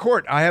taken to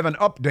court. I have an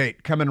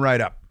update coming right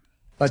up.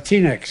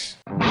 Latinx.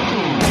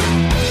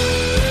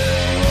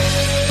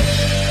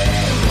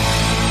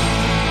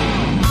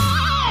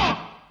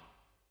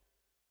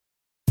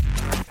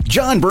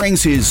 John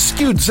brings his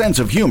skewed sense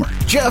of humor.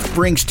 Jeff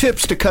brings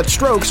tips to cut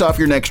strokes off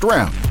your next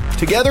round.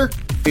 Together,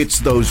 it's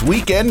those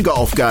weekend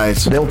golf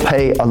guys. They'll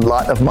pay a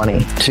lot of money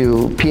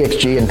to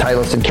PXG and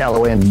Titleist and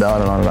Callaway and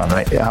on and on and on,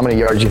 right? How many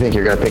yards do you think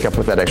you're going to pick up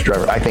with that extra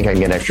driver? I think I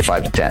can get an extra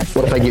 5 to 10.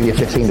 What if I give you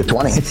 15 to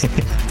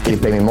 20? You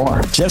pay me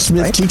more. Jeff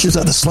Smith teaches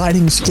on the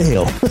sliding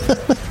scale.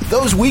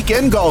 Those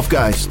Weekend Golf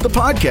Guys, the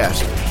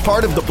podcast,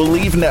 part of the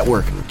Believe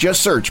Network.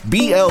 Just search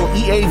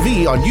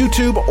BLEAV on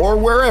YouTube or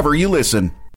wherever you listen.